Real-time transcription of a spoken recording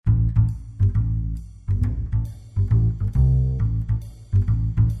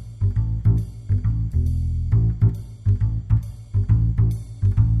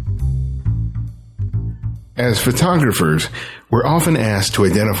As photographers, we're often asked to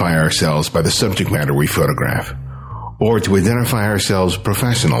identify ourselves by the subject matter we photograph, or to identify ourselves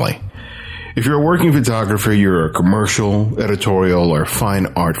professionally. If you're a working photographer, you're a commercial, editorial, or fine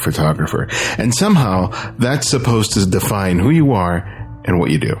art photographer, and somehow that's supposed to define who you are and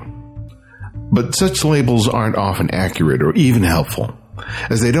what you do. But such labels aren't often accurate or even helpful,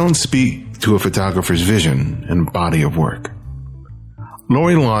 as they don't speak to a photographer's vision and body of work.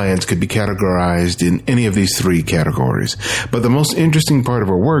 Lauri Lyons could be categorized in any of these three categories, but the most interesting part of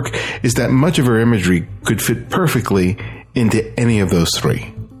her work is that much of her imagery could fit perfectly into any of those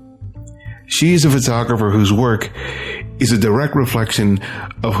three. She's a photographer whose work is a direct reflection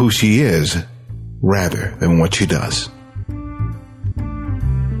of who she is, rather than what she does.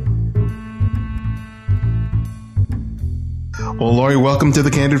 Well, Lauri, welcome to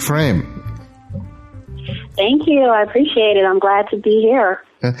the Candid Frame. Thank you. I appreciate it. I'm glad to be here.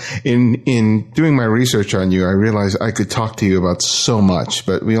 In doing my research on you, I realized I could talk to you about so much,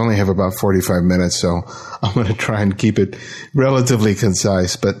 but we only have about 45 minutes, so I'm going to try and keep it relatively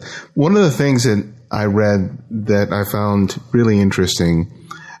concise. But one of the things that I read that I found really interesting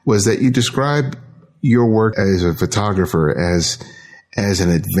was that you describe your work as a photographer as an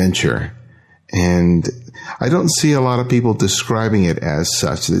adventure. And I don't see a lot of people describing it as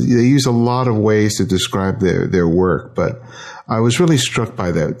such. They use a lot of ways to describe their work, but I was really struck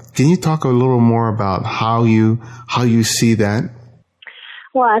by that. Can you talk a little more about how you see that?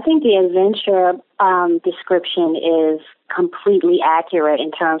 Well, I think the adventure description is completely accurate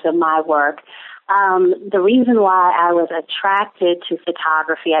in terms of my work. The reason why I was attracted to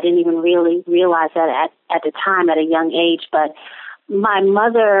photography, I didn't even really realize that at the time at a young age, but my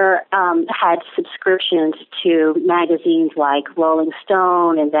mother had subscriptions to magazines like Rolling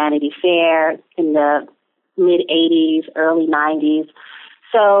Stone and Vanity Fair in the mid-'80s, early '90s.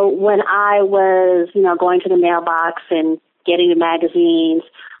 So when I was, going to the mailbox and getting the magazines,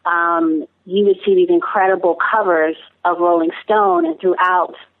 you would see these incredible covers of Rolling Stone, and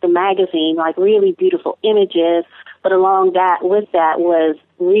throughout the magazine, like really beautiful images, but along with that was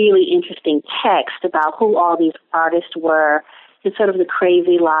really interesting text about who all these artists were and sort of the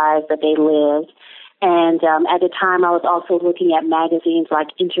crazy lives that they lived. And at the time, I was also looking at magazines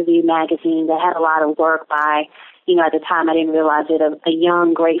like Interview magazine that had a lot of work by, at the time I didn't realize it, a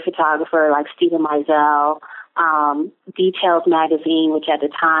young, great photographer like Stephen Meisel. Details magazine, which at the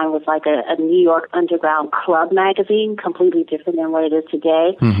time was like a New York underground club magazine, completely different than what it is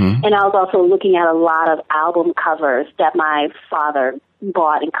today. Mm-hmm. And I was also looking at a lot of album covers that my father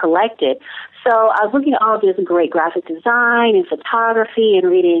bought and collected. So I was looking at all of this great graphic design and photography and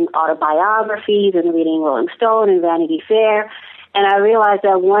reading autobiographies and reading Rolling Stone and Vanity Fair. And I realized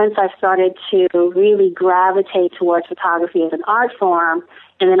that once I started to really gravitate towards photography as an art form,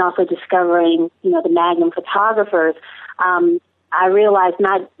 and then also discovering, the Magnum photographers, I realized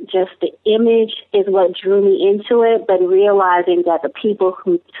not just the image is what drew me into it, but realizing that the people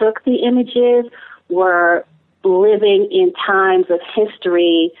who took the images were living in times of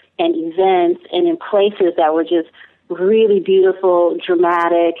history and events and in places that were just really beautiful,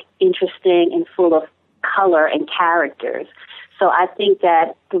 dramatic, interesting, and full of color and characters. So I think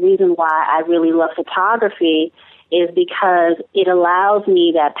that the reason why I really love photography is because it allows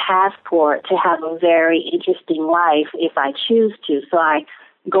me that passport to have a very interesting life if I choose to. So I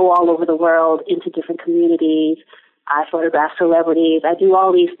go all over the world into different communities. I photograph celebrities. I do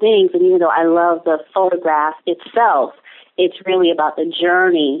all these things. And even though I love the photograph itself, it's really about the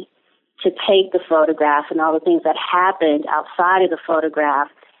journey to take the photograph and all the things that happened outside of the photograph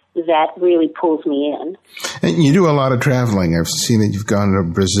that really pulls me in. And you do a lot of traveling. I've seen that you've gone to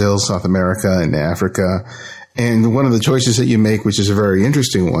Brazil, South America, and Africa. And one of the choices that you make, which is a very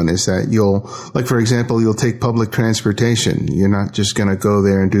interesting one, is that for example, you'll take public transportation. You're not just going to go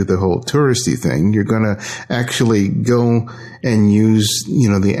there and do the whole touristy thing. You're going to actually go and use,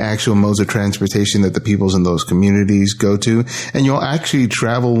 the actual modes of transportation that the peoples in those communities go to. And you'll actually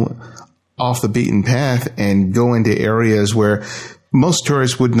travel off the beaten path and go into areas where most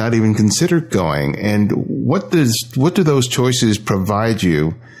tourists would not even consider going. And what do those choices provide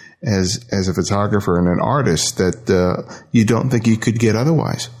you as a photographer and an artist that you don't think you could get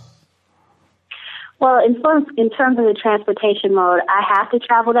otherwise? Well, in terms of the transportation mode, I have to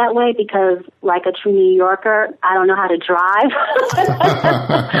travel that way because, like a true New Yorker, I don't know how to drive.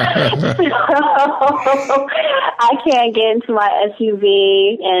 So I can't get into my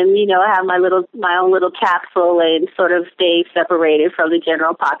SUV and, have my own little capsule and sort of stay separated from the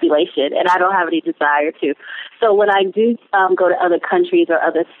general population. And I don't have any desire to. So when I do go to other countries or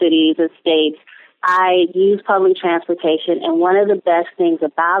other cities or states, I use public transportation, and one of the best things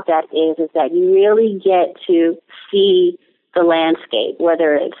about that is that you really get to see the landscape,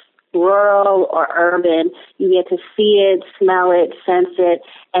 whether it's rural or urban. You get to see it, smell it, sense it,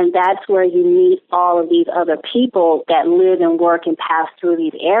 and that's where you meet all of these other people that live and work and pass through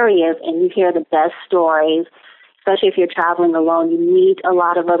these areas, and you hear the best stories. Especially if you're traveling alone, you meet a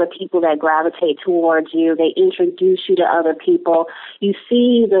lot of other people that gravitate towards you. They introduce you to other people. You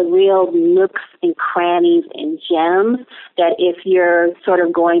see the real nooks and crannies and gems that if you're sort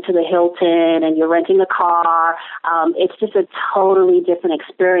of going to the Hilton and you're renting a car, it's just a totally different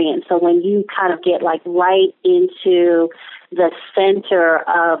experience. So when you kind of get like right into the center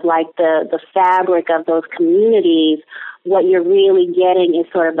of like the fabric of those communities, what you're really getting is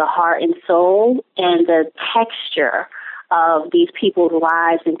sort of the heart and soul and the texture of these people's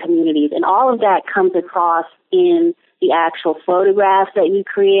lives and communities. And all of that comes across in the actual photographs that you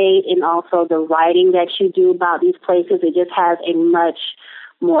create and also the writing that you do about these places. It just has a much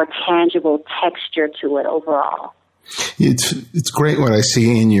more tangible texture to it overall. It's great what I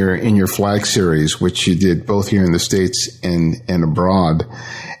see in your flag series, which you did both here in the States and abroad.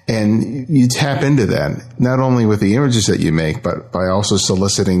 And you tap into that, not only with the images that you make, but by also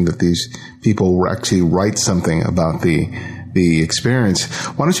soliciting that these people actually write something about the experience.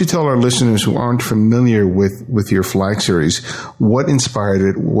 Why don't you tell our listeners who aren't familiar with your flag series what inspired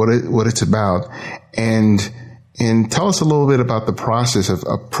it, what it's about, and tell us a little bit about the process of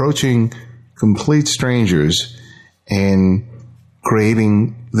approaching complete strangers and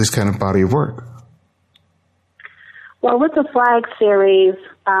creating this kind of body of work. Well, with the flag series,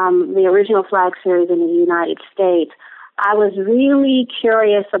 the original flag series in the United States, I was really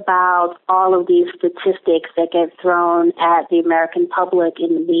curious about all of these statistics that get thrown at the American public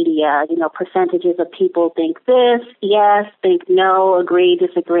in the media. You know, percentages of people think this, yes, think no, agree,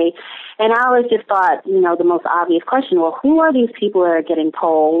 disagree. And I always just thought, you know, the most obvious question, well, who are these people that are getting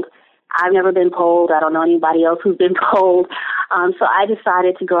polled? I've never been polled. I don't know anybody else who's been polled. So I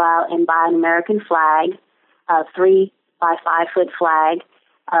decided to go out and buy an American flag, a 3 by 5 foot flag,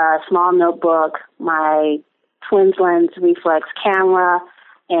 a small notebook, my twins lens reflex camera,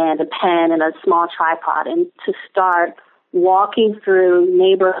 and a pen and a small tripod, and to start walking through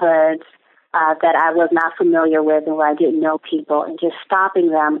neighborhoods that I was not familiar with and where I didn't know people, and just stopping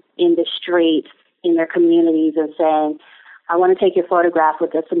them in the streets, in their communities, and saying, I want to take your photograph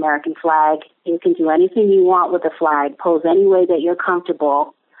with this American flag. You can do anything you want with the flag. Pose any way that you're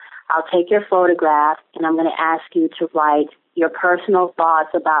comfortable. I'll take your photograph, and I'm going to ask you to write your personal thoughts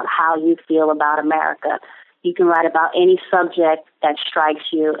about how you feel about America. You can write about any subject that strikes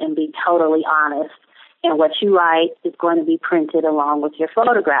you and be totally honest. And what you write is going to be printed along with your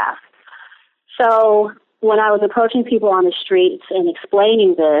photograph. So when I was approaching people on the streets and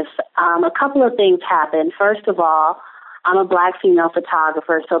explaining this, a couple of things happened. First of all, I'm a black female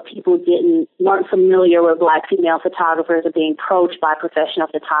photographer, so people weren't familiar with black female photographers or being approached by professional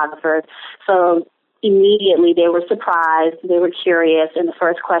photographers. So immediately they were surprised, they were curious, and the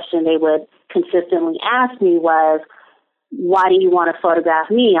first question they would consistently ask me was, why do you want to photograph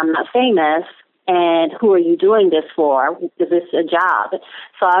me? I'm not famous. And who are you doing this for? Is this a job?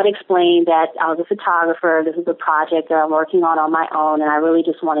 So I would explain that I was a photographer. This is a project that I'm working on my own, and I really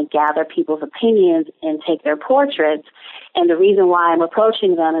just want to gather people's opinions and take their portraits. And the reason why I'm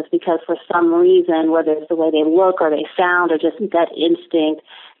approaching them is because for some reason, whether it's the way they look or they sound or just that instinct,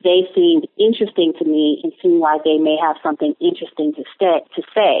 they seemed interesting to me and seemed like they may have something interesting to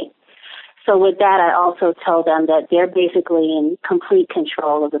say. So with that, I also tell them that they're basically in complete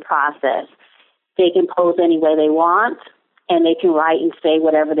control of the process. They can pose any way they want, and they can write and say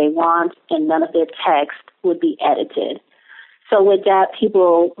whatever they want, and none of their text would be edited. So with that,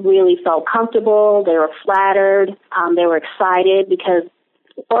 people really felt comfortable. They were flattered. They were excited because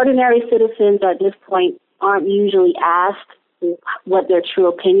ordinary citizens at this point aren't usually asked what their true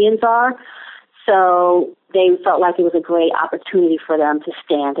opinions are. So they felt like it was a great opportunity for them to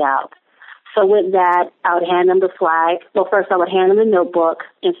stand out. So with that, I would hand them the flag. Well, first I would hand them the notebook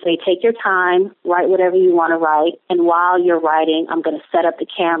and say, take your time, write whatever you want to write, and while you're writing, I'm going to set up the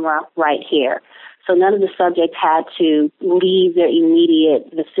camera right here. So none of the subjects had to leave their immediate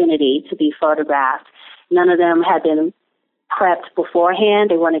vicinity to be photographed. None of them had been prepped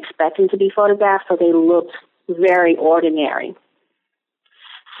beforehand. They weren't expecting to be photographed, so they looked very ordinary.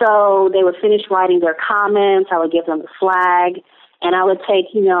 So they would finish writing their comments. I would give them the flag. And I would take,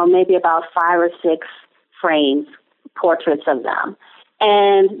 maybe about 5 or 6 frames, portraits of them.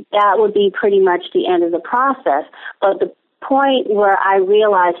 And that would be pretty much the end of the process. But the point where I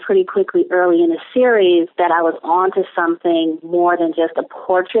realized pretty quickly early in the series that I was onto something more than just a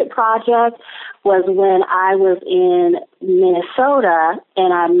portrait project was when I was in Minnesota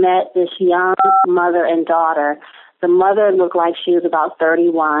and I met this young mother and daughter. The mother looked like she was about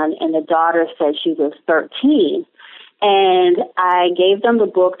 31 and the daughter said she was 13. And I gave them the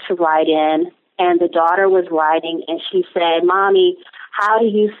book to write in, and the daughter was writing, and she said, "Mommy, how do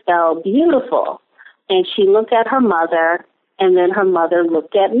you spell beautiful?" And she looked at her mother, and then her mother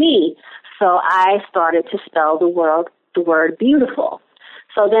looked at me. So I started to spell the word beautiful.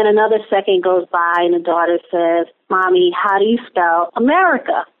 So then another second goes by, and the daughter says, "Mommy, how do you spell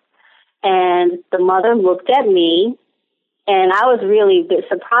America?" And the mother looked at me, and I was really a bit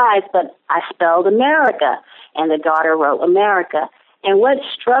surprised, but I spelled America, and the daughter wrote America. And what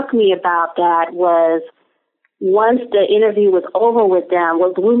struck me about that was once the interview was over with them,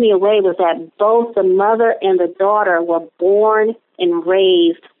 what blew me away was that both the mother and the daughter were born and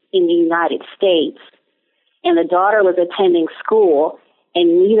raised in the United States. And the daughter was attending school,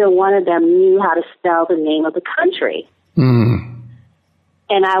 and neither one of them knew how to spell the name of the country. Mm.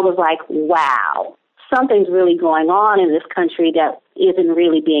 And I was like, wow, something's really going on in this country that isn't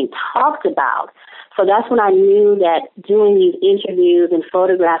really being talked about. So that's when I knew that doing these interviews and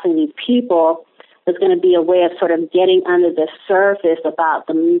photographing these people was going to be a way of sort of getting under the surface about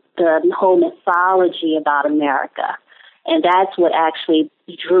the whole mythology about America. And that's what actually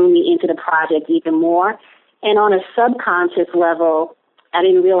drew me into the project even more. And on a subconscious level, I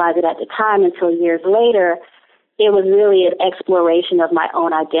didn't realize it at the time until years later, it was really an exploration of my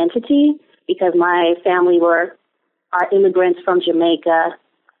own identity because my family are immigrants from Jamaica.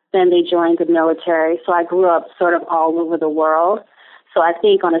 Then they joined the military. So I grew up sort of all over the world. So I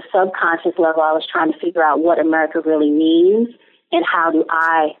think on a subconscious level, I was trying to figure out what America really means and how do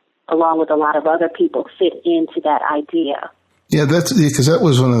I, along with a lot of other people, fit into that idea. Yeah, that's because that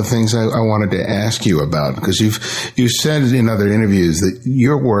was one of the things I wanted to ask you about, because you've said in other interviews that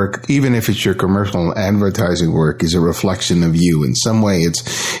your work, even if it's your commercial advertising work, is a reflection of you. In some way,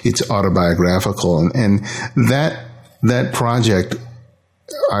 it's autobiographical, and that project,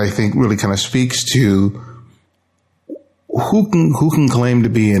 I think, really kind of speaks to who can claim to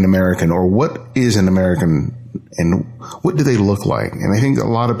be an American, or what is an American, and what do they look like? And I think a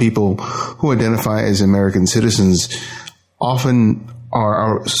lot of people who identify as American citizens often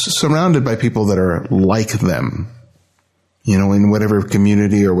are surrounded by people that are like them, you know, in whatever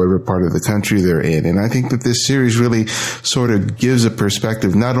community or whatever part of the country they're in. And I think that this series really sort of gives a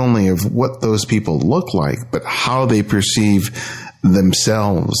perspective not only of what those people look like, but how they perceive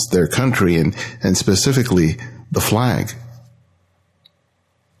themselves, their country, and specifically the flag.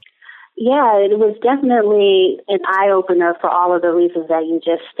 Yeah, it was definitely an eye-opener for all of the reasons that you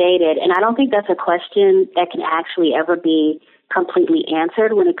just stated. And I don't think that's a question that can actually ever be completely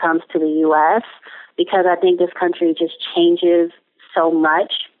answered when it comes to the U.S., because I think this country just changes so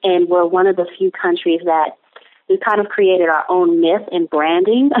much. And we're one of the few countries that we kind of created our own myth and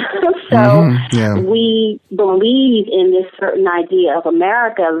branding. We believe in this certain idea of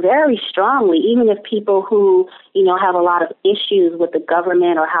America very strongly, even if people who, you know, have a lot of issues with the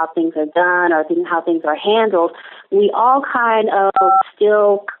government or how things are done or how things are handled, we all kind of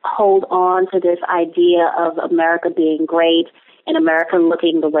still hold on to this idea of America being great and America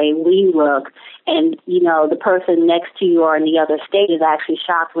looking the way we look. And, you know, the person next to you or in the other state is actually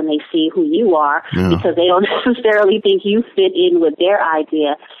shocked when they see who you are because they don't necessarily think you fit in with their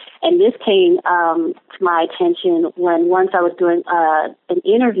idea. And this came to my attention when once I was doing an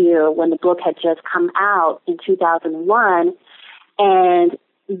interview when the book had just come out in 2001, and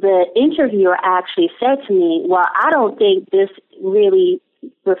the interviewer actually said to me, well, I don't think this really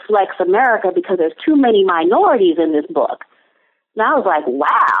reflects America because there's too many minorities in this book. And I was like,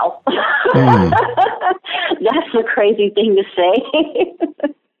 wow, that's a crazy thing to say.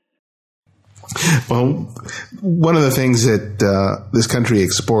 Well, one of the things that this country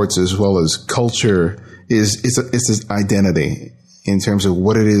exports as well as culture is its identity in terms of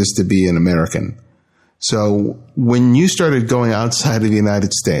what it is to be an American. So when you started going outside of the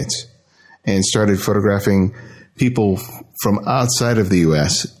United States and started photographing people from outside of the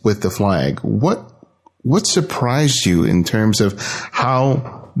U.S. with the flag, what surprised you in terms of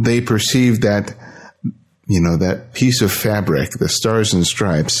how they perceived that, you know, that piece of fabric, the stars and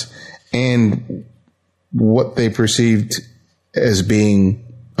stripes, and what they perceived as being?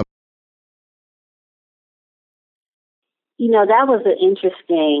 You know, that was an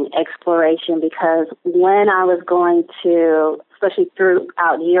interesting exploration because when I was going to, especially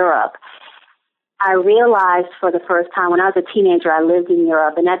throughout Europe, I realized for the first time when I was a teenager, I lived in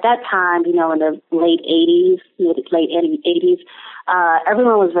Europe, and at that time, in the late 80s,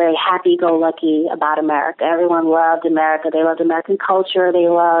 everyone was very happy-go-lucky about America. Everyone loved America. They loved American culture. They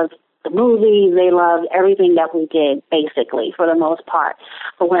loved the movies. They loved everything that we did, basically, for the most part.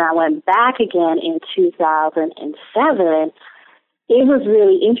 But when I went back again in 2007, it was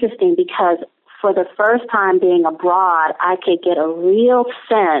really interesting because for the first time being abroad, I could get a real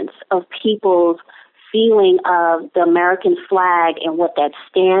sense of people's feeling of the American flag and what that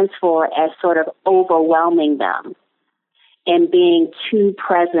stands for as sort of overwhelming them and being too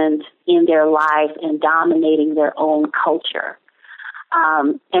present in their life and dominating their own culture.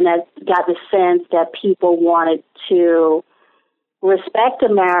 And I got the sense that people wanted to respect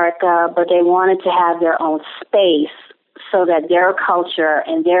America, but they wanted to have their own space so that their culture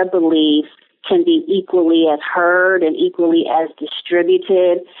and their beliefs can be equally as heard and equally as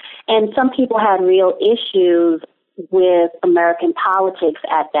distributed. And some people had real issues with American politics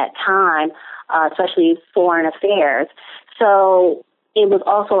at that time, especially foreign affairs. So it was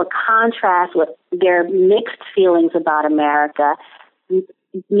also a contrast with their mixed feelings about America,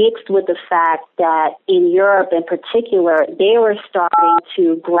 mixed with the fact that in Europe in particular, they were starting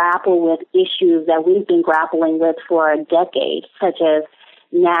to grapple with issues that we've been grappling with for a decade, such as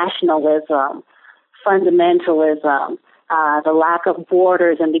nationalism, fundamentalism, the lack of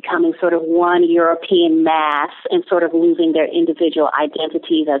borders and becoming sort of one European mass and sort of losing their individual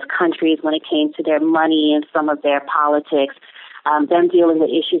identities as countries when it came to their money and some of their politics, them dealing with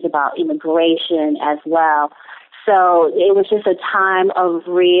issues about immigration as well. So it was just a time of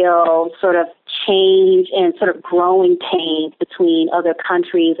real sort of change and sort of growing pains between other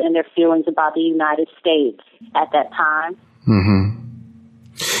countries and their feelings about the United States at that time. Mm-hmm.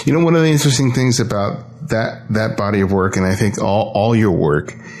 One of the interesting things about that body of work, and I think all your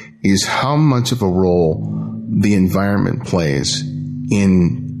work, is how much of a role the environment plays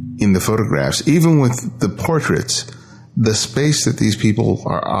in the photographs. Even with the portraits, the space that these people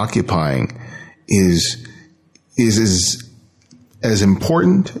are occupying is as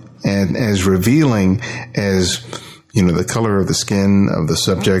important and as revealing as the color of the skin of the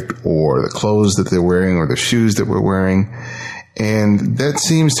subject or the clothes that they're wearing or the shoes that we're wearing. And that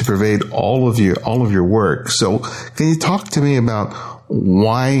seems to pervade all of your work. So can you talk to me about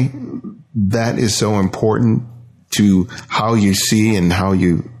why that is so important to how you see and how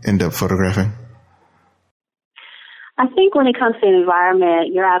you end up photographing? I think when it comes to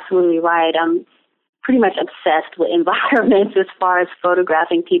environment, you're absolutely right. I'm pretty much obsessed with environments as far as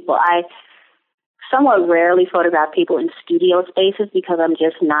photographing people. I somewhat rarely photograph people in studio spaces because I'm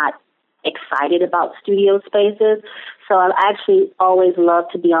just not excited about studio spaces. So I actually always love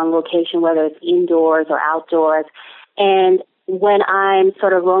to be on location, whether it's indoors or outdoors. And when I'm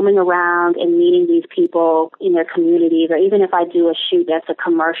sort of roaming around and meeting these people in their communities, or even if I do a shoot that's a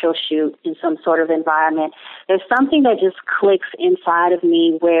commercial shoot in some sort of environment, there's something that just clicks inside of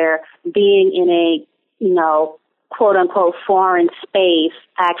me where being in a, quote unquote foreign space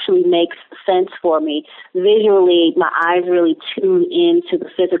actually makes sense for me. Visually, my eyes really tune into the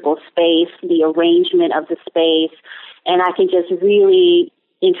physical space, the arrangement of the space, and I can just really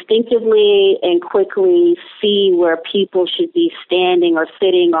instinctively and quickly see where people should be standing or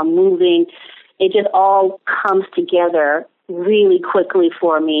sitting or moving. It just all comes together really quickly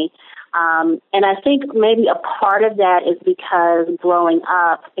for me. And I think maybe a part of that is because growing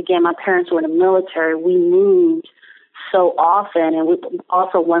up, again, my parents were in the military, we moved so often, and we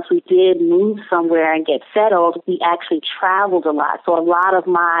also once we did move somewhere and get settled, we actually traveled a lot. So a lot of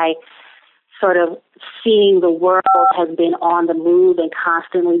my sort of seeing the world has been on the move and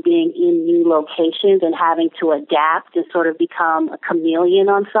constantly being in new locations and having to adapt and sort of become a chameleon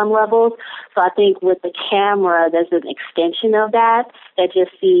on some levels. So I think with the camera, there's an extension of that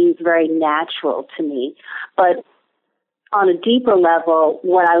just seems very natural to me. But on a deeper level,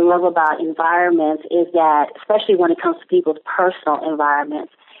 what I love about environments is that, especially when it comes to people's personal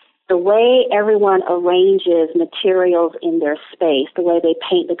environments, the way everyone arranges materials in their space, the way they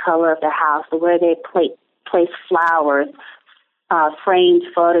paint the color of their house, the way they place flowers, framed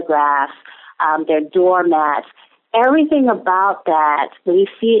photographs, their doormats, everything about that, when you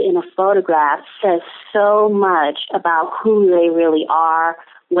see it in a photograph, says so much about who they really are,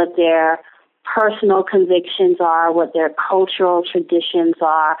 what their personal convictions are, what their cultural traditions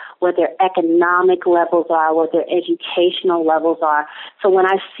are, what their economic levels are, what their educational levels are. So when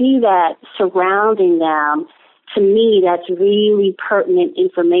I see that surrounding them, to me, that's really pertinent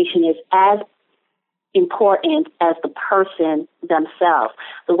information, is as important as the person themselves.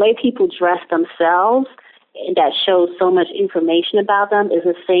 The way people dress themselves that shows so much information about them is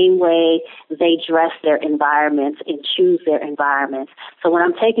the same way they dress their environments and choose their environments. So when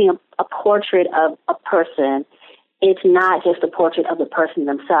I'm taking a portrait of a person, it's not just a portrait of the person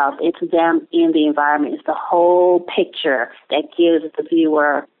themselves. It's them in the environment. It's the whole picture that gives the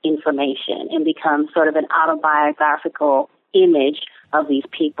viewer information and becomes sort of an autobiographical image of these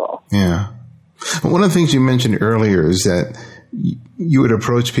people. Yeah. One of the things you mentioned earlier is that you would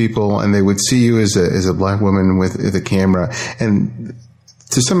approach people and they would see you as a black woman with a camera, and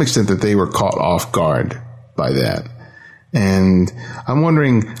to some extent that they were caught off guard by that. And I'm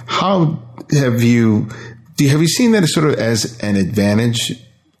wondering, how have you seen that as sort of as an advantage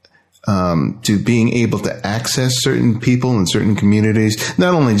to being able to access certain people in certain communities,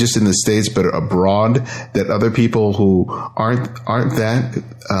 not only just in the States but abroad, that other people who aren't that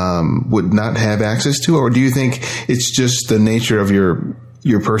would not have access to? Or do you think it's just the nature of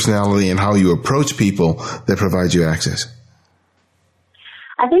your personality and how you approach people that provides you access?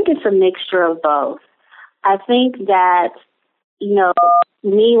 I think it's a mixture of both. I think that,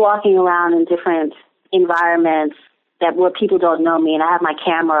 me walking around in different environments where people don't know me, and I have my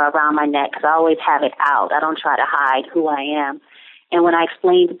camera around my neck because I always have it out. I don't try to hide who I am. And when I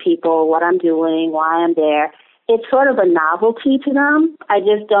explain to people what I'm doing, why I'm there, it's sort of a novelty to them. I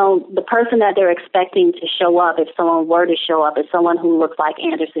just don't, the person that they're expecting to show up, if someone were to show up, is someone who looks like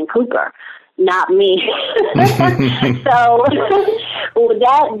Anderson Cooper, not me. So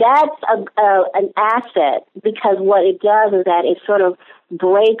that's an asset, because what it does is that it sort of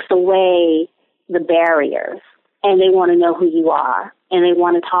breaks away the barriers, and they want to know who you are, and they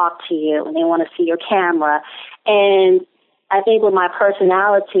want to talk to you, and they want to see your camera. And I think with my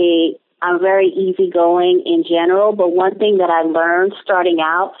personality, I'm very easygoing in general, but one thing that I learned starting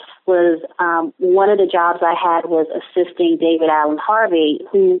out was one of the jobs I had was assisting David Allen Harvey,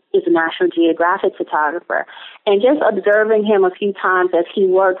 who is a National Geographic photographer. And just observing him a few times as he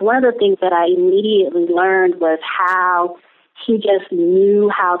worked, one of the things that I immediately learned was how he just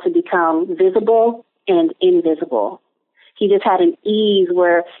knew how to become visible and invisible. He just had an ease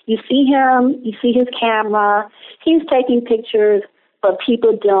where you see him, you see his camera, he's taking pictures, but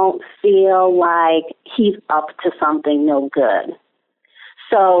people don't feel like he's up to something no good.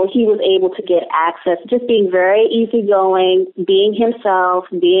 So he was able to get access, just being very easygoing, being himself,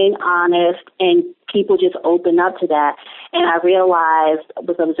 being honest, and people just open up to that. And I realized,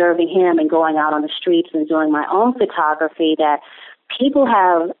 was observing him and going out on the streets and doing my own photography, that people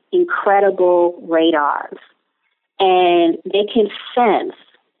have incredible radars, and they can sense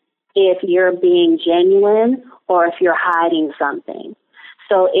if you're being genuine or if you're hiding something.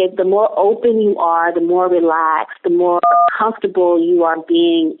 So the more open you are, the more relaxed, the more comfortable you are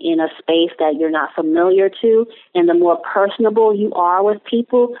being in a space that you're not familiar to, and the more personable you are with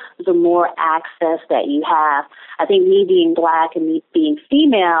people, the more access that you have. I think me being black and me being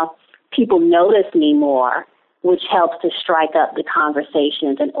female, people notice me more, which helps to strike up the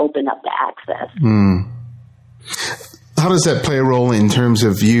conversations and open up the access. How does that play a role in terms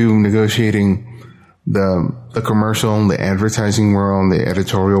of you negotiating the commercial, the advertising world, the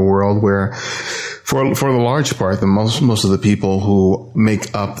editorial world, where for the large part, the most of the people who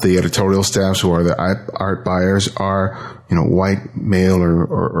make up the editorial staffs, who are the art buyers, are white, male,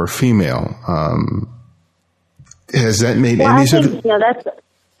 or female? Has that made any sort of?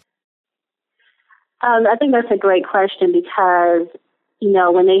 I think that's a great question, because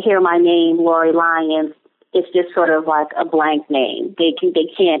when they hear my name, Lauri Lyons, it's just sort of like a blank name. They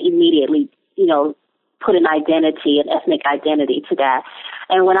can't immediately put an identity, an ethnic identity to that.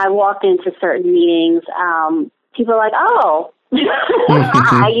 And when I walked into certain meetings, people are like, oh,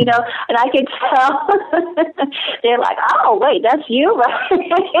 hi, and I could tell. They're like, oh, wait, that's you,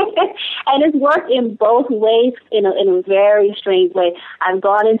 right? And it's worked in both ways in a very strange way. I've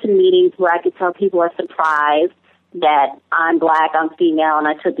gone into meetings where I could tell people are surprised that I'm black, I'm female, and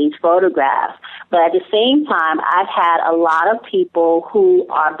I took these photographs. But at the same time, I've had a lot of people who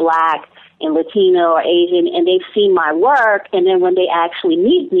are black and Latino or Asian, and they've seen my work, and then when they actually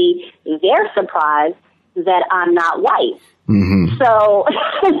meet me, they're surprised that I'm not white. Mm-hmm. So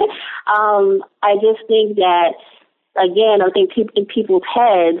I just think that, again, I think in people's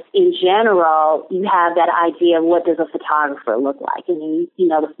heads in general, you have that idea of what does a photographer look like. And,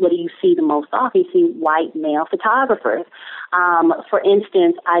 what do you see the most often? You see white male photographers. For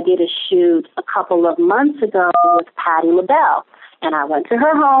instance, I did a shoot a couple of months ago with Patti LaBelle, and I went to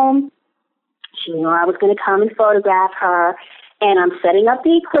her home. She knew I was going to come and photograph her, and I'm setting up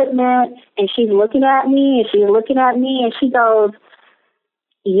the equipment, and she's looking at me, and she's looking at me, and she goes,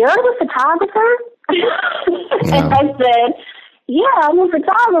 "You're the photographer?" Yeah. And I said, "Yeah, I'm a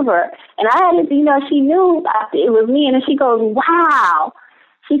photographer." And I had to, she knew it was me, and then she goes, wow.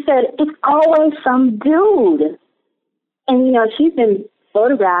 She said, it's always some dude. And, she's been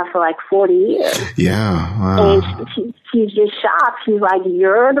photographed for like 40 years. Yeah. Wow. And she's just shocked. She's like,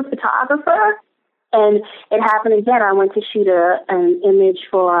 you're the photographer? And it happened again. I went to shoot an image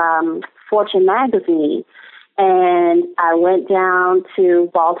for Fortune Magazine. And I went down to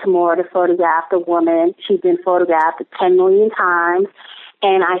Baltimore to photograph the woman. She's been photographed 10 million times.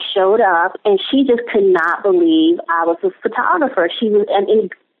 And I showed up, and she just could not believe I was a photographer. She was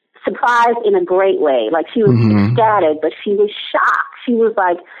surprised in a great way. Like, she was ecstatic, but she was shocked. She was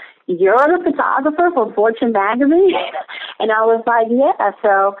like, you're the photographer for Fortune Magazine? And I was like, yeah.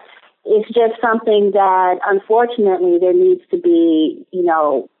 So it's just something that, unfortunately, there needs to be,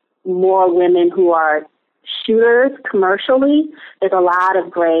 more women who are shooters commercially. There's a lot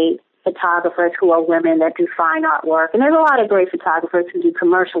of great photographers who are women that do fine artwork, and there's a lot of great photographers who do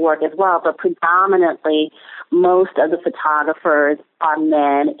commercial work as well, but predominantly most of the photographers are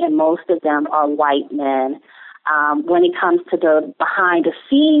men, and most of them are white men. When it comes to the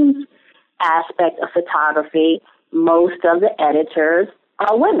behind-the-scenes aspect of photography, most of the editors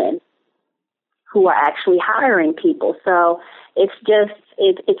are women who are actually hiring people. So it's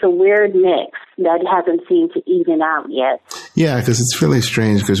a weird mix that hasn't seemed to even out yet. Yeah, because it's really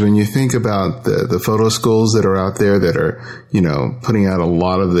strange, because when you think about the photo schools that are out there that are, putting out a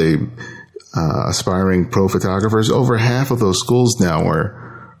lot of the aspiring pro photographers, over half of those schools now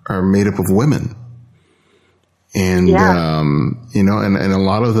are made up of women. And, and a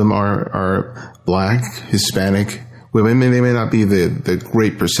lot of them are Black, Hispanic women. They may not be the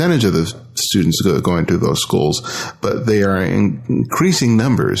great percentage of the students going to those schools, but they are in increasing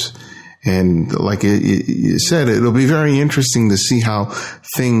numbers. And like you said, it'll be very interesting to see how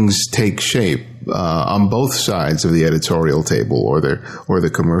things take shape on both sides of the editorial table or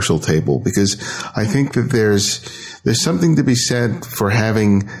the commercial table, because I think that there's something to be said for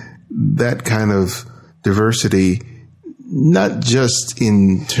having that kind of diversity, not just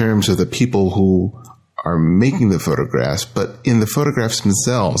in terms of the people who are making the photographs, but in the photographs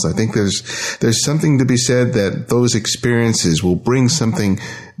themselves. I think there's something to be said that those experiences will bring something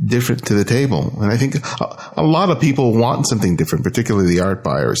different to the table. And I think a lot of people want something different, particularly the art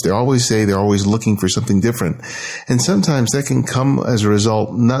buyers. They always say they're always looking for something different. And sometimes that can come as a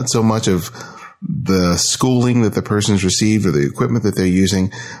result, not so much of the schooling that the person's received or the equipment that they're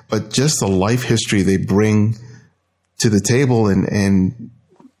using, but just the life history they bring to the table and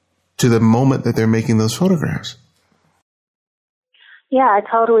to the moment that they're making those photographs. Yeah, I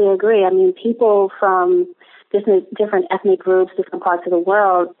totally agree. I mean, people from different ethnic groups, different parts of the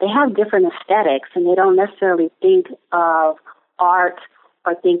world, they have different aesthetics, and they don't necessarily think of art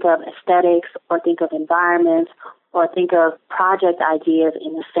or think of aesthetics or think of environments or think of project ideas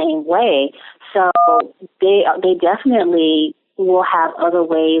in the same way. So they definitely will have other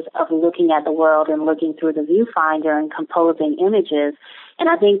ways of looking at the world and looking through the viewfinder and composing images. And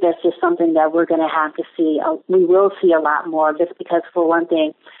I think that's just something that we're going to have to see. We will see a lot more, just because, for one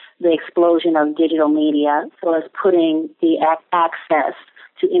thing, the explosion of digital media, so it's putting the access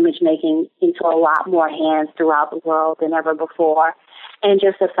to image making into a lot more hands throughout the world than ever before. And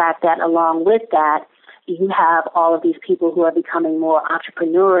just the fact that along with that, you have all of these people who are becoming more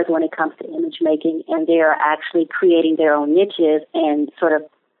entrepreneurs when it comes to image making, and they are actually creating their own niches and sort of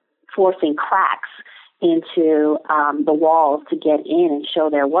forcing cracks into the walls to get in and show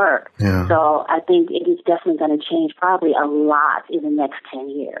their work. Yeah. So I think it is definitely going to change probably a lot in the next 10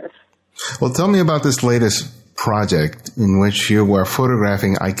 years. Well, tell me about this latest project in which you were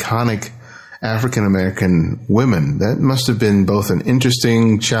photographing iconic African-American women. That must have been both an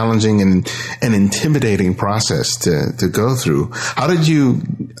interesting, challenging, and an intimidating process to go through. How did you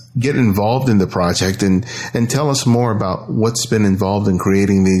get involved in the project, and tell us more about what's been involved in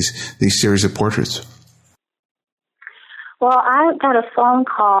creating these series of portraits? Well, I got a phone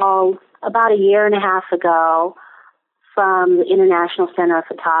call about a year and a half ago from the International Center of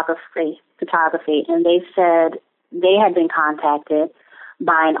Photography, and they said they had been contacted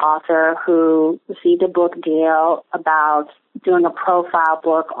by an author who received a book deal about doing a profile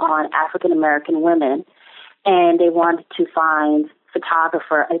book on African American women, and they wanted to find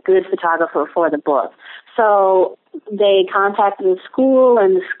a good photographer for the book. So they contacted the school,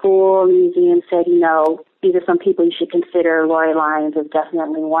 and the school museum said, these are some people you should consider. Lauri Lyons is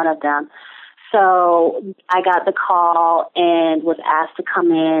definitely one of them. So I got the call and was asked to come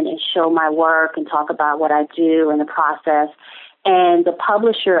in and show my work and talk about what I do in the process. And the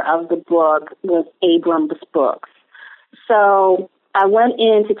publisher of the book was Abrams Books. So I went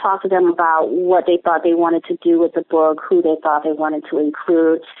in to talk to them about what they thought they wanted to do with the book, who they thought they wanted to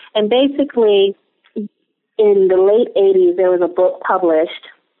include. And basically, in the late 80s, there was a book published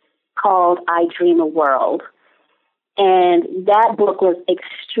called I Dream a World. And that book was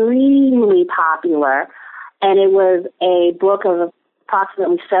extremely popular. And it was a book of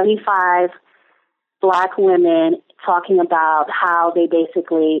approximately 75 Black women talking about how they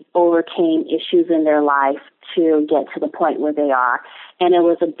basically overcame issues in their life to get to the point where they are. And it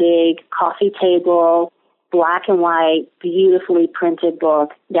was a big coffee table, black and white, beautifully printed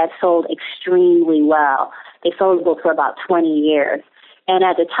book that sold extremely well. They sold the book for about 20 years. And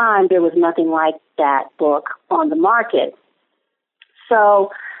at the time, there was nothing like that book on the market.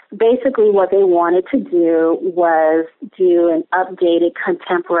 So basically what they wanted to do was do an updated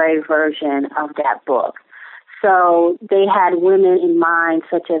contemporary version of that book. So they had women in mind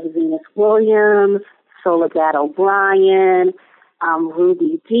such as Venus Williams, Soledad O'Brien,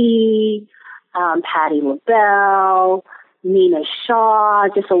 Ruby Dee, Patti LaBelle, Nina Shaw,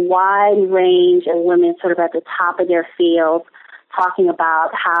 just a wide range of women sort of at the top of their field, talking about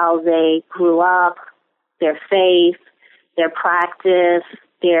how they grew up, their faith, their practice,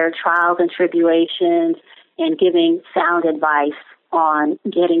 their trials and tribulations, and giving sound advice on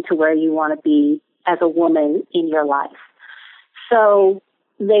getting to where you want to be as a woman in your life. So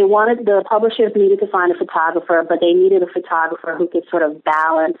the publishers needed to find a photographer, but they needed a photographer who could sort of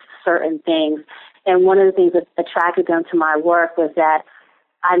balance certain things. And one of the things that attracted them to my work was that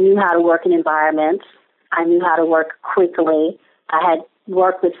I knew how to work in environments. I knew how to work quickly. I had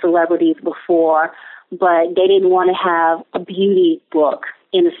worked with celebrities before, but they didn't want to have a beauty book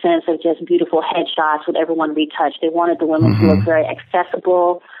in the sense of just beautiful headshots with everyone retouched. They wanted the women to look very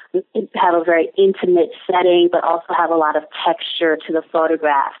accessible, have a very intimate setting, but also have a lot of texture to the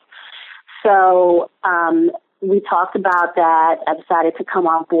photograph. So we talked about that. I decided to come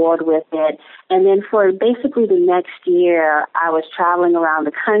on board with it. And then for basically the next year, I was traveling around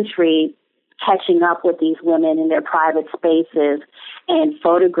the country, catching up with these women in their private spaces and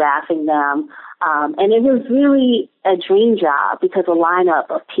photographing them. And it was really a dream job because the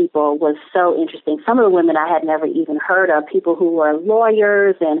lineup of people was so interesting. Some of the women I had never even heard of, people who were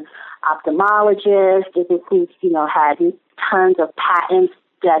lawyers and ophthalmologists, who, had tons of patents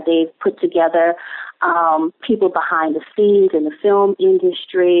that they've put together, people behind the scenes in the film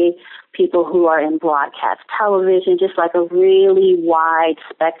industry, people who are in broadcast television, just like a really wide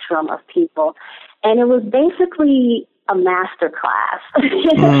spectrum of people. And it was basically a master class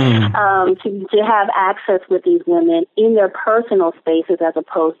to have access with these women in their personal spaces as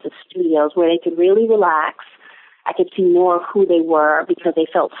opposed to studios where they could really relax. I could see more of who they were because they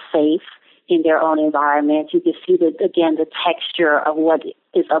felt safe in their own environment. You could see, the texture of what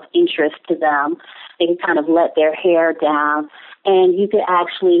is of interest to them. They could kind of let their hair down, and you could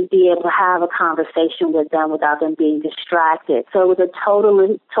actually be able to have a conversation with them without them being distracted. So it was a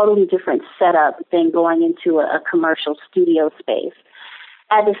totally different setup than going into a commercial studio space.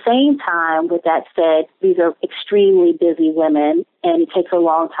 At the same time, with that said, these are extremely busy women, and it takes a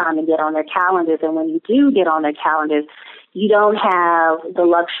long time to get on their calendars. And when you do get on their calendars, you don't have the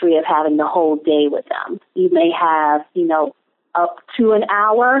luxury of having the whole day with them. You may have, up to an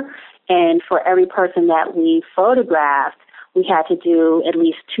hour, and for every person that we photographed, we had to do at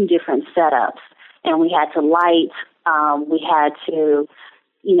least 2 different setups. And we had to light, we had to,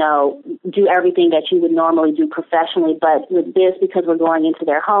 do everything that you would normally do professionally. But with this, because we're going into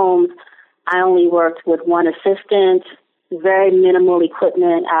their homes, I only worked with one assistant, very minimal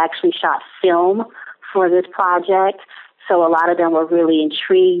equipment. I actually shot film for this project. So a lot of them were really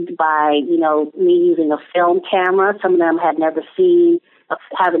intrigued by, me using a film camera. Some of them haven't seen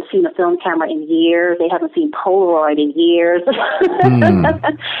a film camera in years. They haven't seen Polaroid in years.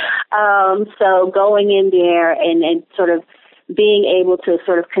 So going in there and sort of being able to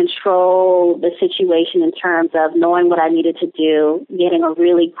sort of control the situation in terms of knowing what I needed to do, getting a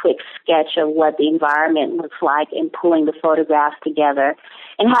really quick sketch of what the environment looks like and pulling the photographs together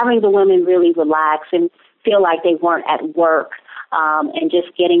and having the women really relax and feel like they weren't at work, and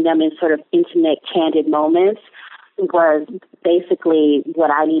just getting them in sort of intimate, candid moments was basically what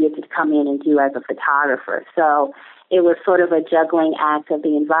I needed to come in and do as a photographer. So it was sort of a juggling act of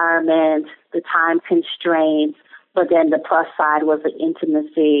the environment, the time constraints, but then the plus side was the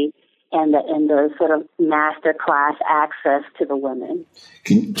intimacy and the sort of master class access to the women.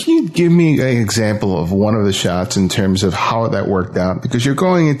 Can you give me an example of one of the shots in terms of how that worked out? Because you're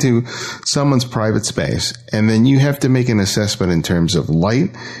going into someone's private space, and then you have to make an assessment in terms of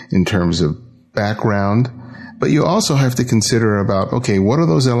light, in terms of background, But you also have to consider about, okay, what are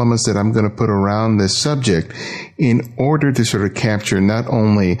those elements that I'm going to put around this subject in order to sort of capture not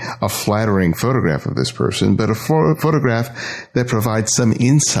only a flattering photograph of this person, but a photograph that provides some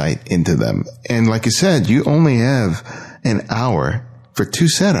insight into them. And like you said, you only have an hour for 2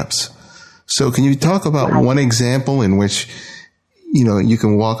 setups. So can you talk about one example in which, you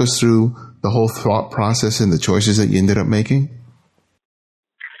can walk us through the whole thought process and the choices that you ended up making?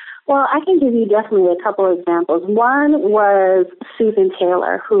 Well, I can give you definitely a couple of examples. One was Susan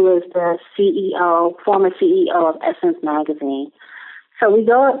Taylor, who is the former CEO of Essence Magazine. So we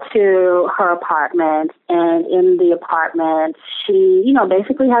go up to her apartment, and in the apartment, she,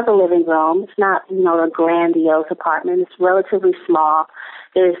 basically has a living room. It's not, a grandiose apartment. It's relatively small.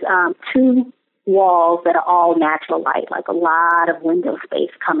 There's 2 walls that are all natural light, like a lot of window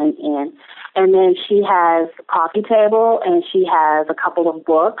space coming in. And then she has a coffee table, and she has a couple of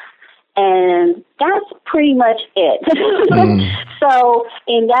books, and that's pretty much it. So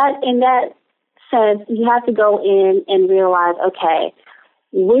in that sense, you have to go in and realize, okay,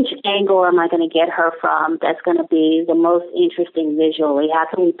 which angle am I going to get her from that's going to be the most interesting visually? How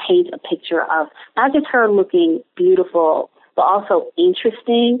can we paint a picture of not just her looking beautiful, but also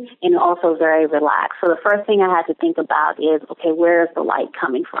interesting and also very relaxed? So the first thing I had to think about is, okay, where is the light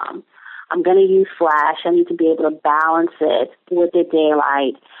coming from? I'm going to use flash. I need to be able to balance it with the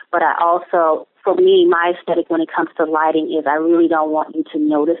daylight. But I also, for me, my aesthetic when it comes to lighting is I really don't want you to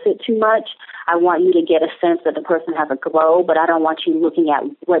notice it too much. I want you to get a sense that the person has a glow, but I don't want you looking at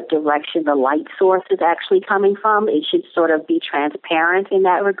what direction the light source is actually coming from. It should sort of be transparent in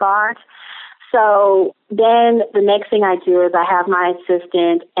that regard. So then the next thing I do is I have my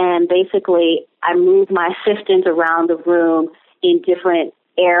assistant, and basically I move my assistant around the room in different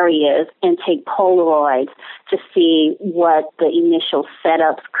areas and take Polaroids to see what the initial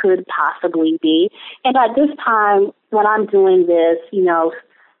setups could possibly be. And at this time, when I'm doing this,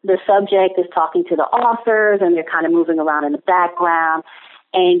 the subject is talking to the authors and they're kind of moving around in the background.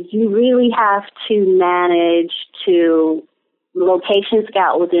 And you really have to manage to location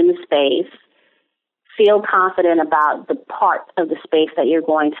scout within the space, feel confident about the part of the space that you're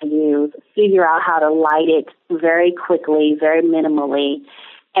going to use, figure out how to light it very quickly, very minimally,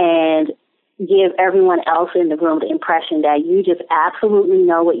 and give everyone else in the room the impression that you just absolutely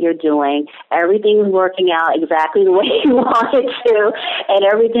know what you're doing. Everything's working out exactly the way you want it to, and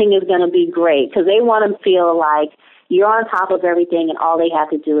everything is going to be great because they want to feel like you're on top of everything and all they have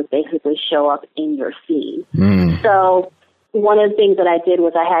to do is basically show up in your scene. So one of the things that I did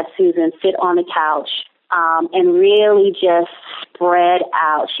was I had Susan sit on the couch and really just spread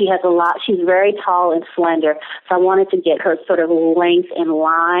out. She's very tall and slender, so I wanted to get her sort of length and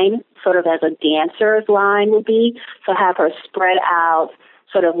line, sort of as a dancer's line would be. So have her spread out,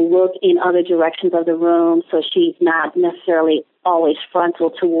 sort of look in other directions of the room so she's not necessarily always frontal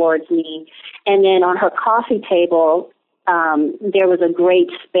towards me. And then on her coffee table, there was a great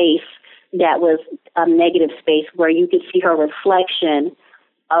space that was a negative space where you could see her reflection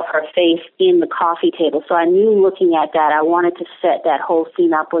of her face in the coffee table. So I knew looking at that, I wanted to set that whole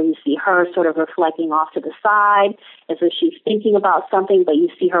scene up where you see her sort of reflecting off to the side as if she's thinking about something, but you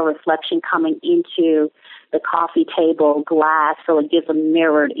see her reflection coming into the coffee table glass, so it gives a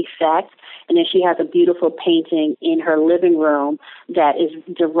mirrored effect. And then she has a beautiful painting in her living room that is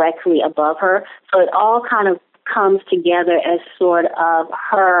directly above her. So it all kind of comes together as sort of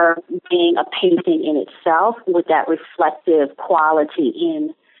her being a painting in itself with that reflective quality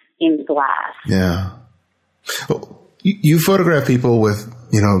in glass. Yeah. Well, you photograph people with,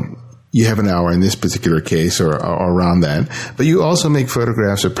 you have an hour in this particular case or around that, but you also make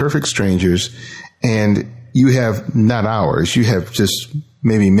photographs of perfect strangers, and you have not hours, you have just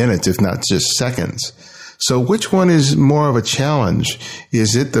maybe minutes, if not just seconds. So which one is more of a challenge?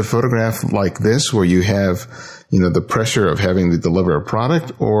 Is it the photograph like this where you have, the pressure of having to deliver a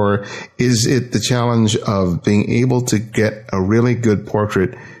product, or is it the challenge of being able to get a really good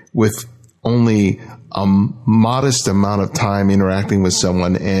portrait with only a modest amount of time interacting with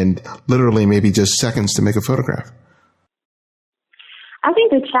someone and literally maybe just seconds to make a photograph? I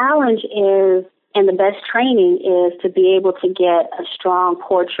think the challenge is, and the best training is to be able to get a strong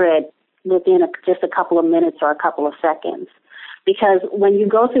portrait within just a couple of minutes or a couple of seconds. Because when you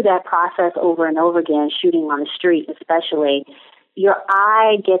go through that process over and over again, shooting on the street especially, your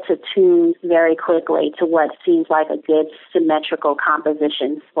eye gets attuned very quickly to what seems like a good symmetrical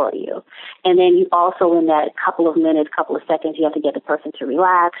composition for you. And then you also, in that couple of minutes, couple of seconds, you have to get the person to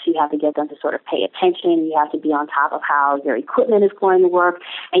relax. You have to get them to sort of pay attention. You have to be on top of how your equipment is going to work.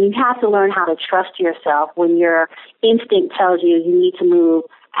 And you have to learn how to trust yourself when your instinct tells you you need to move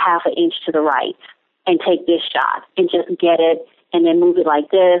half an inch to the right. and take this shot and just get it and then move it like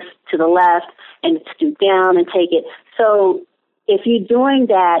this to the left and stoop down and take it. So if you're doing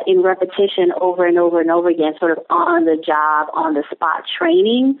that in repetition over and over and over again, sort of on the job, on the spot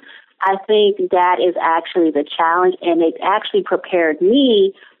training, I think that is actually the challenge, and it actually prepared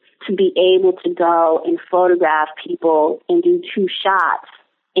me to be able to go and photograph people and do 2 shots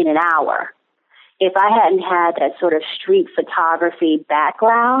in an hour. If I hadn't had that sort of street photography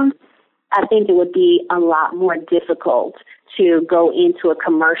background, I think it would be a lot more difficult to go into a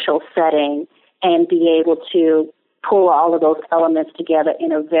commercial setting and be able to pull all of those elements together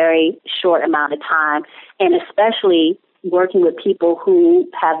in a very short amount of time, and especially working with people who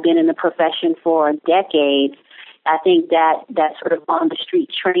have been in the profession for decades. I think that sort of on-the-street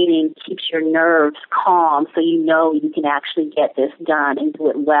training keeps your nerves calm so you know you can actually get this done and do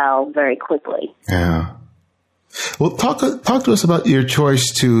it well very quickly. Yeah. Well, talk to us about your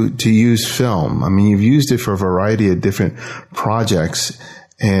choice to use film. I mean, you've used it for a variety of different projects,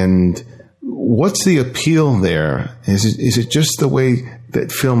 and what's the appeal there? Is it just the way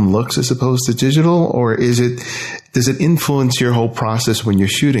that film looks as opposed to digital, or does it influence your whole process when you're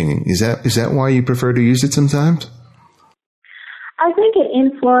shooting? Is that why you prefer to use it sometimes? I think it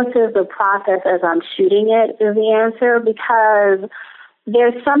influences the process as I'm shooting it is the answer, because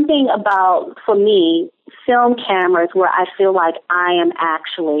there's something about, for me, film cameras where I feel like I am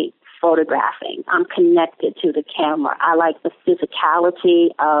actually photographing. I'm connected to the camera. I like the physicality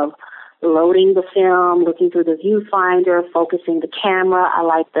of loading the film, looking through the viewfinder, focusing the camera. I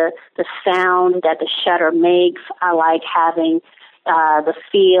like the sound that the shutter makes. I like having the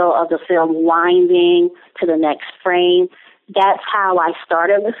feel of the film winding to the next frame. That's how I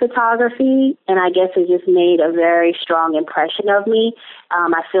started with photography, and I guess it just made a very strong impression of me.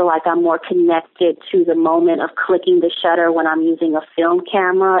 I feel like I'm more connected to the moment of clicking the shutter when I'm using a film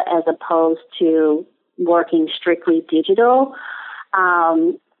camera as opposed to working strictly digital.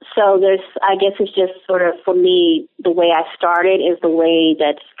 So I guess it's just sort of, for me, the way I started is the way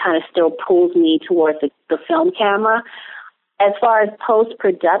that kind of still pulls me towards the film camera. As far as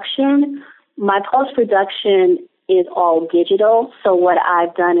post-production, my post-production is all digital. So what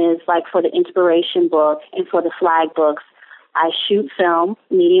I've done is, like for the inspiration book and for the flag books, I shoot film,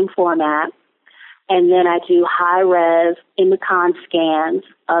 medium format, and then I do high-res Imicon scans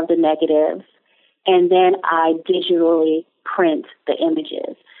of the negatives, and then I digitally print the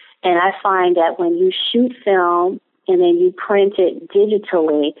images. And I find that when you shoot film and then you print it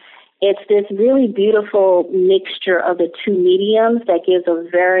digitally, it's this really beautiful mixture of the two mediums that gives a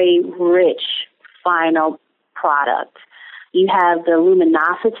very rich final product. You have the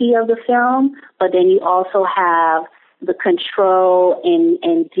luminosity of the film, but then you also have the control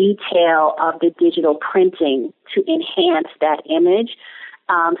and detail of the digital printing to enhance that image.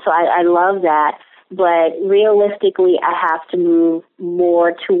 So I love that. But realistically, I have to move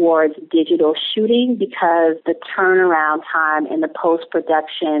more towards digital shooting because the turnaround time and the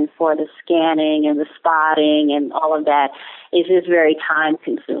post-production for the scanning and the spotting and all of that is just very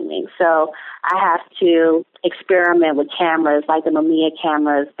time-consuming. So I have to experiment with cameras like the Mamiya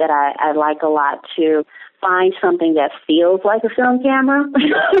cameras that I like a lot to find something that feels like a film camera,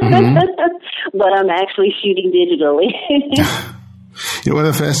 but I'm actually shooting digitally. You know, one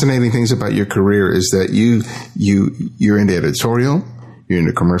of the fascinating things about your career is that you're into editorial, you're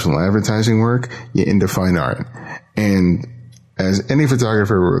into commercial advertising work, you're into fine art. And as any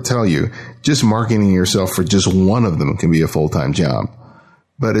photographer will tell you, just marketing yourself for just one of them can be a full-time job.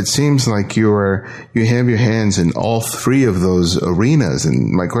 But it seems like you have your hands in all three of those arenas.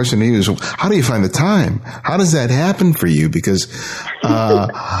 And my question to you is, how do you find the time? How does that happen for you? Because,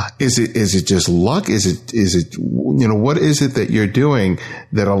 is it just luck? Is it, what is it that you're doing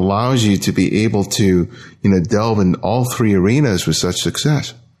that allows you to be able to, delve in all three arenas with such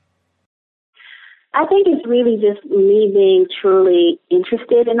success? I think it's really just me being truly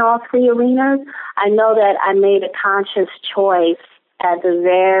interested in all three arenas. I know that I made a conscious choice at the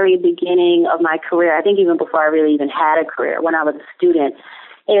very beginning of my career, I think even before I really even had a career, when I was a student,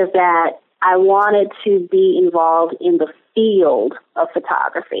 is that I wanted to be involved in the field of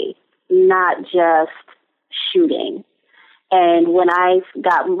photography, not just shooting. And when I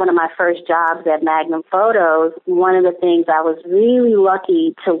got one of my first jobs at Magnum Photos, one of the things I was really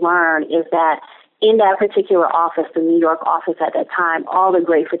lucky to learn is that in that particular office, the New York office at that time, all the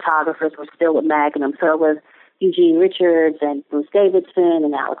great photographers were still at Magnum. So it was Eugene Richards and Bruce Davidson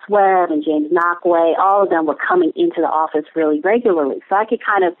and Alex Webb and James Knockway. All of them were coming into the office really regularly. So I could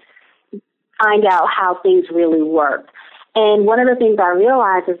kind of find out how things really worked. And one of the things I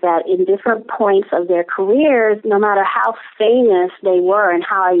realized is that in different points of their careers, no matter how famous they were and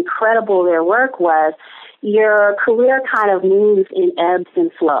how incredible their work was, your career kind of moves in ebbs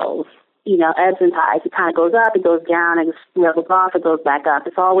and flows. Ebbs and tides. It kind of goes up, it goes down, it levels off, it goes back up.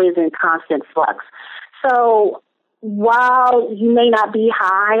 It's always in constant flux. So while you may not be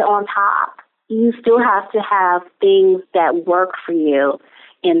high on top, you still have to have things that work for you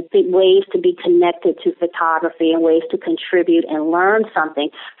and ways to be connected to photography and ways to contribute and learn something.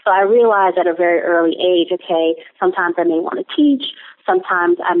 So I realized at a very early age, okay, sometimes I may want to teach,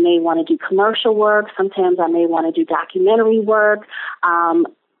 sometimes I may want to do commercial work, sometimes I may want to do documentary work.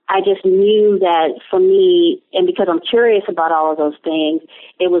 I just knew that for me, and because I'm curious about all of those things,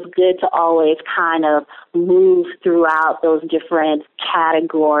 it was good to always kind of move throughout those different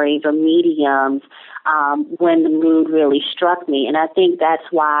categories or mediums when the mood really struck me. And I think that's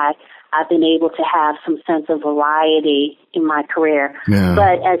why I've been able to have some sense of variety in my career. Yeah.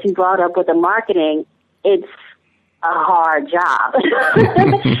 But as you brought up with the marketing, it's a hard job.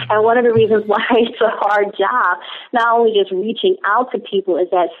 And one of the reasons why it's a hard job, not only just reaching out to people, is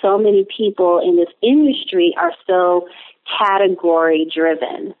that so many people in this industry are so category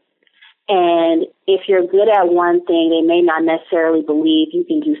driven. And if you're good at one thing, they may not necessarily believe you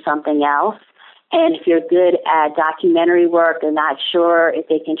can do something else. And if you're good at documentary work, they're not sure if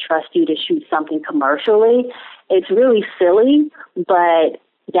they can trust you to shoot something commercially. It's really silly, but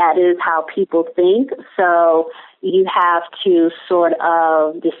that is how people think. So you have to sort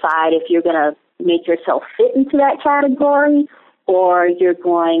of decide if you're going to make yourself fit into that category or you're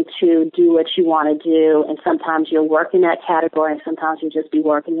going to do what you want to do. And sometimes you'll work in that category and sometimes you'll just be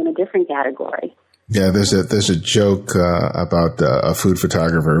working in a different category. Yeah, there's a joke about a food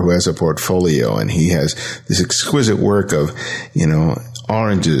photographer who has a portfolio, and he has this exquisite work of,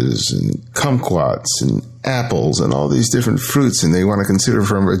 oranges and kumquats and apples and all these different fruits, and they want to consider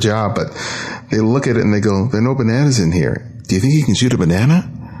for him a job, but they look at it and they go, "There are no bananas in here. Do you think you can shoot a banana?"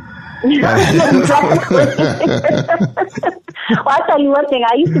 Exactly. Well, I'll tell you one thing.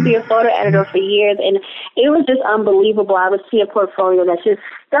 I used to be a photo editor for years, and it was just unbelievable. I would see a portfolio that's just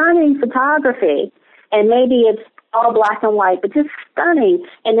stunning photography, and maybe it's all black and white, but just stunning.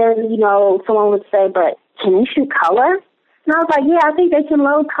 And then, someone would say, "But can they shoot color?" And I was like, "Yeah, I think they can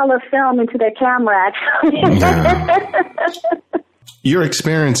load color film into their camera, actually." Yeah. Your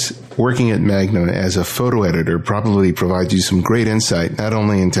experience working at Magnum as a photo editor probably provides you some great insight, not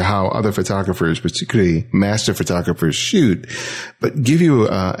only into how other photographers, particularly master photographers, shoot, but give you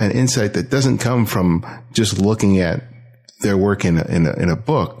an insight that doesn't come from just looking at their work in a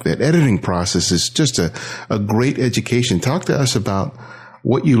book. That editing process is just a great education. Talk to us about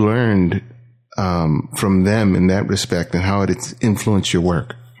what you learned from them in that respect and how it's influenced your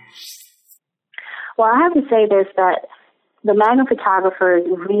work. Well, I have to say this, that the Magnum photographers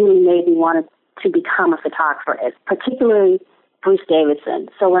really made me want to become a photographer, particularly Bruce Davidson.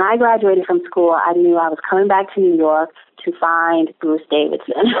 So when I graduated from school, I knew I was coming back to New York to find Bruce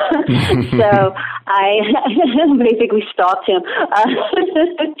Davidson. So I basically stalked him.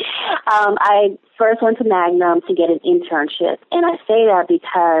 I first went to Magnum to get an internship. And I say that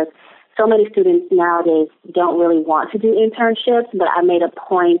because so many students nowadays don't really want to do internships, but I made a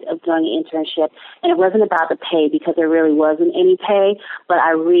point of doing an internship. And it wasn't about the pay because there really wasn't any pay, but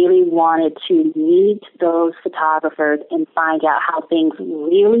I really wanted to meet those photographers and find out how things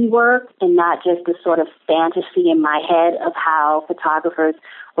really work and not just the sort of fantasy in my head of how photographers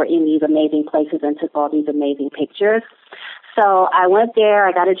were in these amazing places and took all these amazing pictures. So I went there,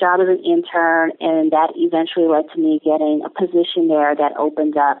 I got a job as an intern, and that eventually led to me getting a position there that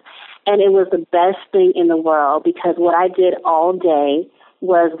opened up. And it was the best thing in the world because what I did all day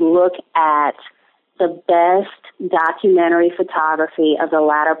was look at the best documentary photography of the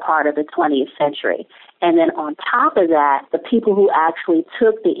latter part of the 20th century. And then on top of that, the people who actually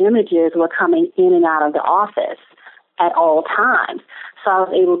took the images were coming in and out of the office at all times. So I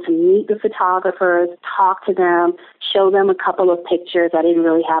was able to meet the photographers, talk to them, show them a couple of pictures. I didn't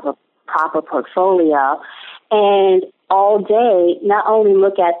really have a proper portfolio. And all day, not only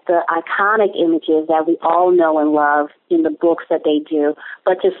look at the iconic images that we all know and love in the books that they do,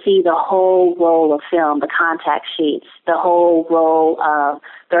 but to see the whole roll of film, the contact sheets, the whole roll of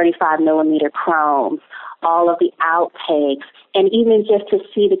 35 millimeter chrome, all of the outtakes, and even just to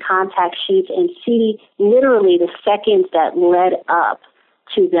see the contact sheets and see literally the seconds that led up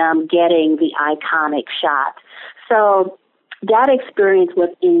to them getting the iconic shot. So that experience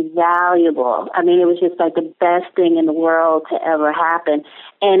was invaluable. I mean, it was just like the best thing in the world to ever happen.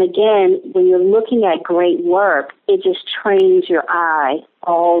 And again, when you're looking at great work, it just trains your eye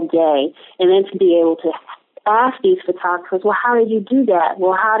all day. And then to be able to ask these photographers, well, how did you do that?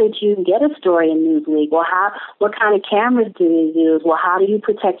 Well, how did you get a story in Newsweek? Well, what kind of cameras do you use? Well, how do you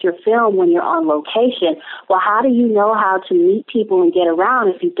protect your film when you're on location? Well, how do you know how to meet people and get around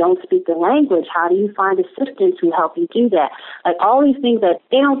if you don't speak the language? How do you find assistants who help you do that? Like all these things that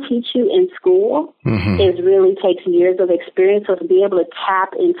they don't teach you in school is really takes years of experience. So to be able to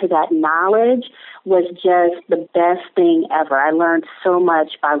tap into that knowledge was just the best thing ever. I learned so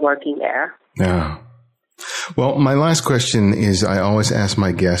much by working there. Yeah. Well, my last question is I always ask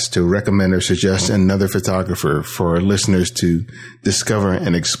my guests to recommend or suggest another photographer for listeners to discover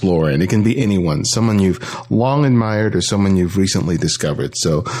and explore. And it can be anyone, someone you've long admired or someone you've recently discovered.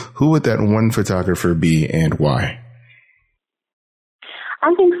 So who would that one photographer be and why?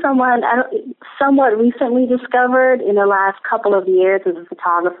 I think someone somewhat recently discovered in the last couple of years is a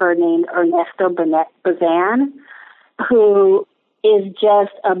photographer named Ernesto Bazan, who is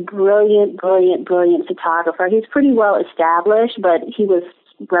just a brilliant photographer. He's pretty well established, but he was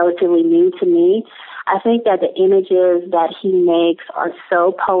relatively new to me. I think that the images that he makes are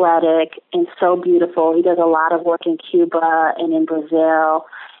so poetic and so beautiful. He does a lot of work in Cuba and in Brazil,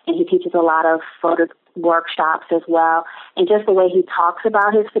 and he teaches a lot of photo workshops as well. And just the way he talks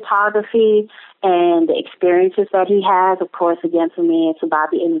about his photography and the experiences that he has, of course, again, for me, it's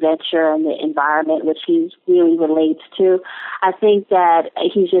about the adventure and the environment, which he really relates to. I think that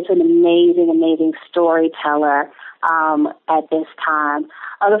he's just an amazing storyteller at this time.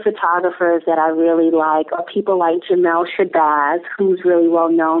 Other photographers that I really like are people like Jamel Shabazz, who's really well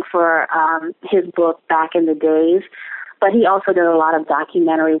known for his book Back in the Days. But he also did a lot of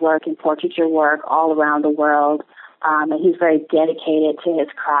documentary work and portraiture work all around the world, and he's very dedicated to his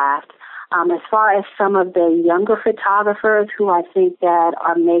craft. As far as some of the younger photographers who I think that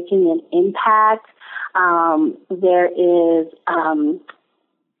are making an impact, there is,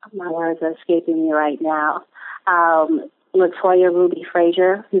 my words are escaping me right now, Latoya Ruby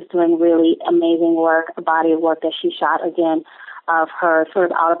Frazier, who's doing really amazing work, a body of work that she shot, again, of her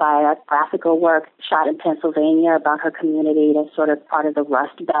sort of autobiographical work shot in Pennsylvania about her community that's sort of part of the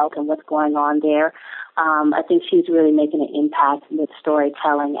Rust Belt and what's going on there. I think she's really making an impact with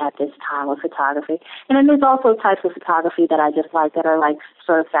storytelling at this time of photography. And then there's also types of photography that I just like that are like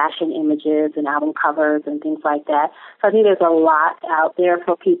sort of fashion images and album covers and things like that. So I think there's a lot out there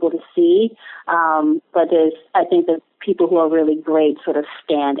for people to see. But I think that people who are really great sort of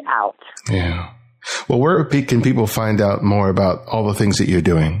stand out. Yeah. Well, where can people find out more about all the things that you're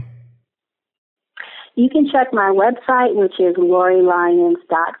doing? You can check my website, which is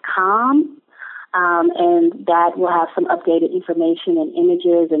laurilyons.com, and that will have some updated information and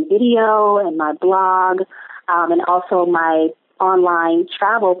images and video and my blog, and also my online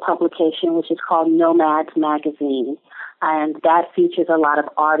travel publication, which is called Nomads Magazine. And that features a lot of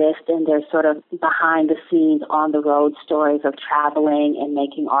artists and their sort of behind the scenes on the road stories of traveling and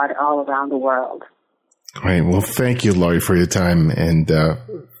making art all around the world. Great. Well, thank you, Lauri, for your time and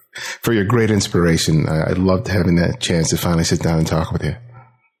for your great inspiration. I loved having that chance to finally sit down and talk with you.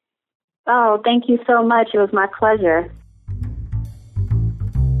 Oh, thank you so much. It was my pleasure.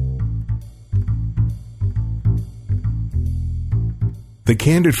 The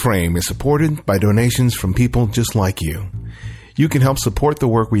Candid Frame is supported by donations from people just like you. You can help support the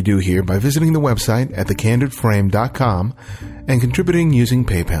work we do here by visiting the website at thecandidframe.com and contributing using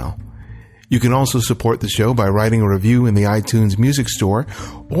PayPal. You can also support the show by writing a review in the iTunes Music Store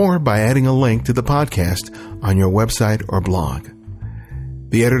or by adding a link to the podcast on your website or blog.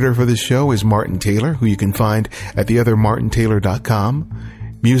 The editor for this show is Martin Taylor, who you can find at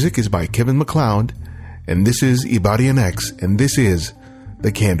theothermartintaylor.com. Music is by Kevin MacLeod, and this is Ibadian X, and this is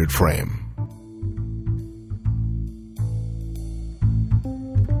The Candid Frame.